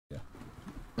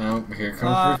Oh, here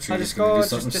comes Richard. He's gonna do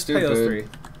something just play those three.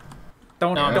 stupid.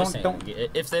 Don't.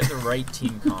 If they have the right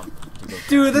team comp to go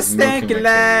Do the He's milking stanky my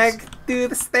leg. Do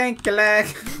the stanky leg.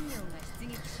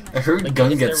 I heard like,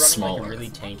 gun if they're gets running, smaller. like, a really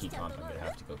tanky comp, I'm gonna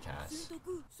have to go Cass.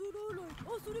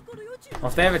 Well,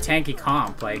 if they have a tanky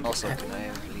comp, like. Also, can I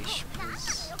have leash,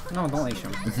 please? No, don't leash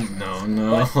him. No.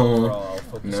 No.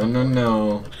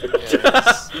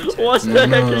 What the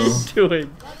heck are you doing?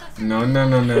 No.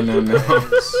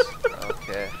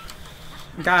 Okay.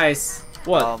 Guys.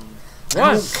 What? I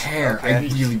What? don't care. Okay. I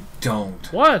really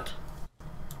don't. What?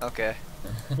 Okay.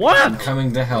 I'm What?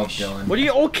 coming to help, Dylan. What are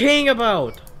you okaying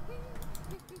about?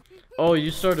 Oh,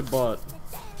 you started bot.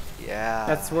 Yeah.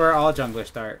 That's where all junglers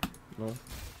start. No.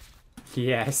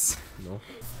 Yes. No.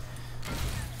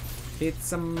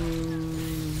 It's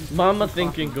Mama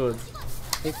thinking good.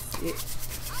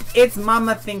 It's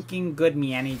mama thinking good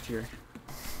manager.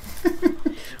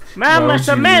 Mama's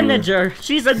a you- manager.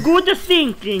 She's a good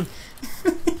thinking.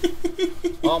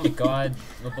 Oh my god,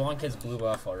 LeBlanc has blue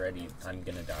buff already. I'm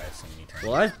gonna die so many times.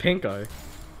 Well, I have pink eye.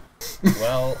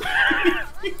 Well,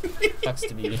 sucks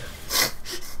to be.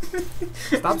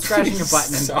 Stop scratching your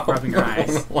button and rubbing your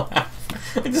eyes.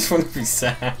 I just want to be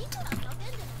sad.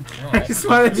 No, I just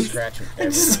wanna be- scratch with I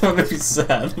just want to be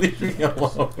sad. Leave me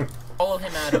alone. Follow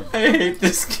him, Adam. I hate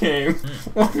this game.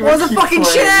 What was a fucking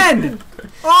Shen?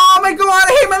 Oh my god,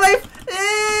 I hate my life!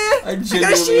 I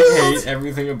genuinely hate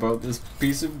everything about this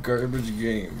piece of garbage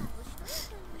game.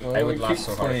 Oh, I would keep laugh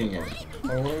so hard playing if it. it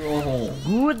I want to go home.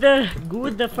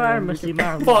 Good pharmacy,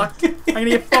 mama. Fucked. I'm gonna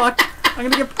get fucked. I'm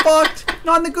gonna get fucked.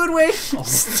 Not in the good way. Oh,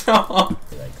 stop.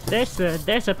 There's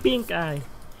a pink eye.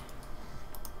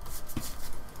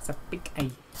 It's a big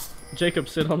eye. Jacob,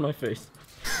 sit on my face.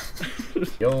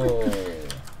 Yo.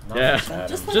 Yeah.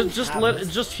 Adam.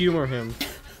 Just humor him.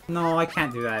 No, I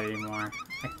can't do that anymore.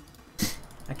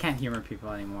 I can't humor people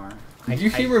anymore. You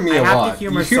humor me a I have to lot.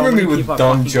 humor You so humor me many with people at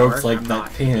dumb fucking jokes work, like I'm that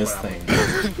not penis gonna thing.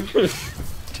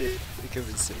 Jacob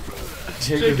is simple.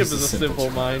 Jacob is a simple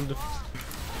mind.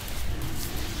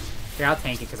 Here, I'll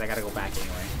tank it because I gotta go back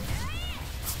anyway.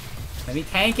 Let me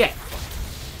tank it.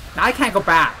 Now I can't go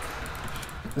back.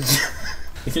 Yes,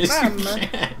 you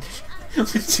can.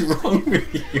 What's wrong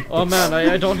with you? Oh man,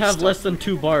 I don't have less than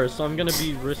 2 bars, so I'm gonna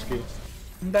be risky.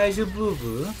 Daiju boo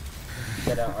boo.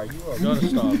 But, are you You gotta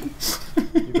stop.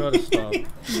 You gotta stop.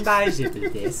 Daiju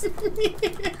desu.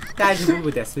 Daiju boo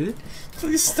boo desu.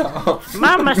 Please stop.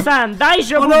 Mama-san,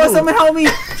 daijoubu. Oh no, someone help me!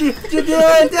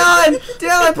 Dylan,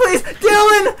 please!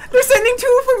 Dylan! They're sending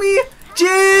 2 for me!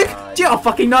 Juke! Oh,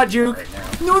 fucking not Juke! right now?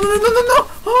 No! Dylan!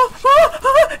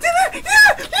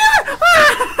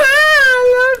 I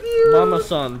love you!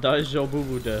 Mama-san,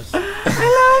 daijoubu desu. I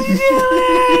love you,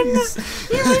 Dylan!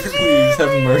 Please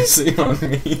have mercy on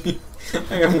me.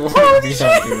 I am want to be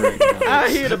happy right now. I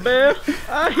hear the bell.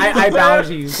 I bow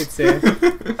to you, you could say.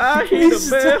 I hear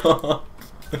the bell.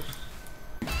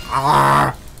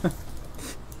 Stop.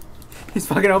 He's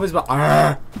fucking open his mouth.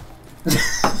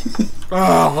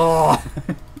 Oh.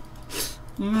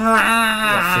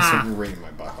 That fist would right in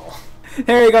my butthole.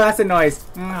 There you go, that's a noise.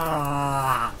 Maybe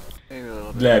a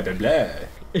little bit. Blah blah blah.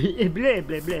 Blah,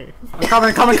 blah, blah.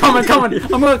 I'm coming.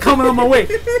 I'm gonna come on my way.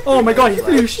 Oh my god, he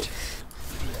finished.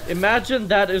 Imagine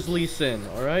that is Lee Sin,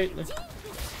 alright?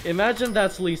 Imagine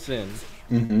that's Lee Sin.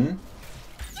 Mm-hmm.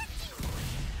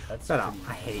 Shut up,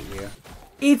 I hate you.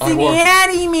 It's an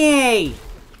anime!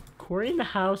 Corey in the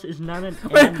house is not an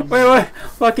Wait.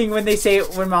 Fucking when they say,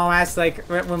 when mom asks, like,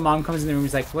 when mom comes in the room,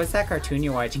 he's like, what's that cartoon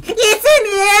you're watching? It's an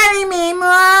anime,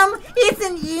 mom! It's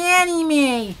an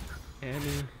anime!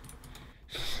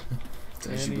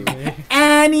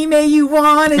 Anime you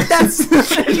want it, that's what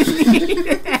you need.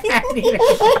 Anime.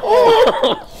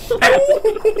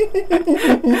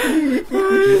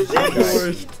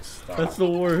 That's the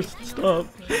worst. Stop.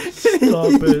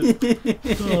 Stop it.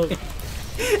 Stop.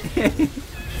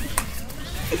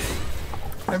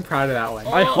 I'm proud of that one.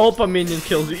 I hope a minion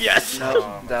kills you. Yes!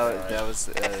 No, that was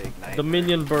ignite. The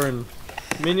minion burn.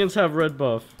 Minions have red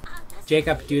buff.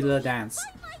 Jacob, do a little dance.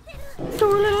 Do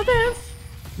a little dance.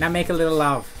 Now make a little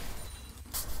love.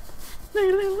 Make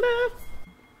a little love.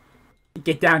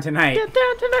 Get down tonight. Get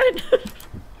down tonight.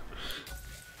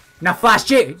 Now flash,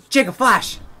 Jacob,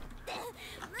 flash.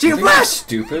 Jacob, Think that's flash.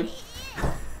 stupid.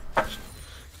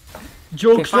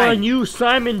 Joke's Okay, fine. on you.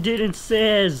 Simon didn't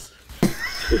says.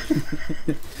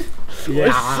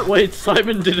 Yeah. Wait,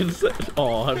 Simon didn't say.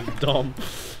 Oh, I'm dumb.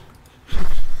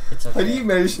 It's okay. How do you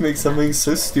manage to make something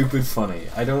so stupid funny?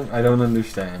 I don't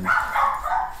understand.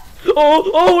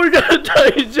 Oh, we're gonna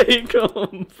die,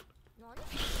 Jacob.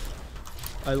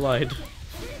 I lied.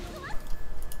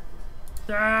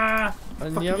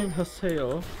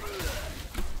 안녕하세요.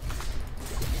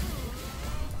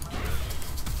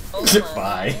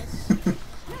 Bye.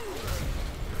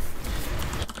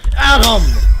 Adam!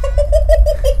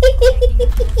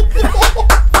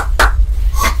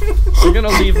 I'm gonna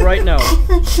leave right now.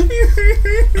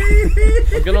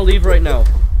 I'm gonna leave right now.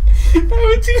 That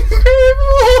was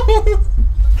incredible!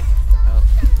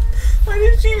 Why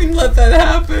did you even let that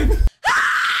happen?